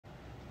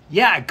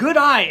Yeah, good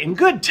eye and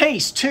good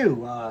taste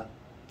too.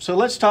 So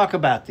let's talk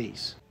about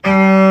these.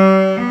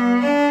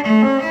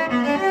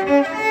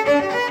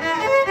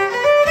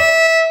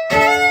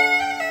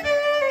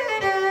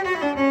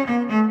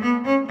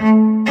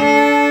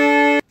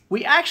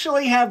 We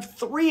actually have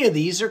 3 of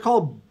these. They're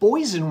called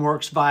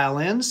Boysenworks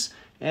violins,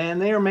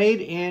 and they are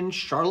made in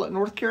Charlotte,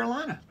 North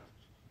Carolina.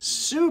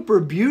 Super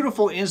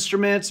beautiful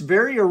instruments,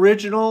 very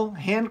original,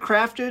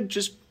 handcrafted.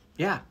 Just,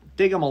 yeah,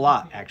 dig them a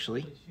lot,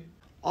 actually.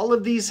 All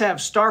of these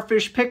have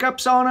starfish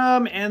pickups on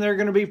them, and they're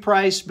going to be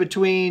priced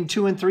between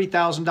 $2,000 and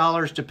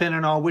 $3,000,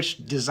 depending on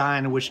which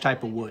design and which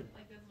type of wood.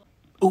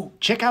 Oh,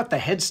 check out the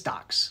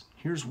headstocks.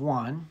 Here's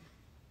one.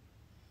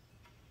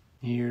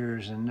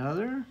 Here's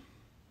another.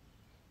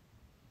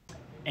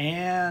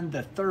 And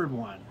the third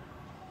one.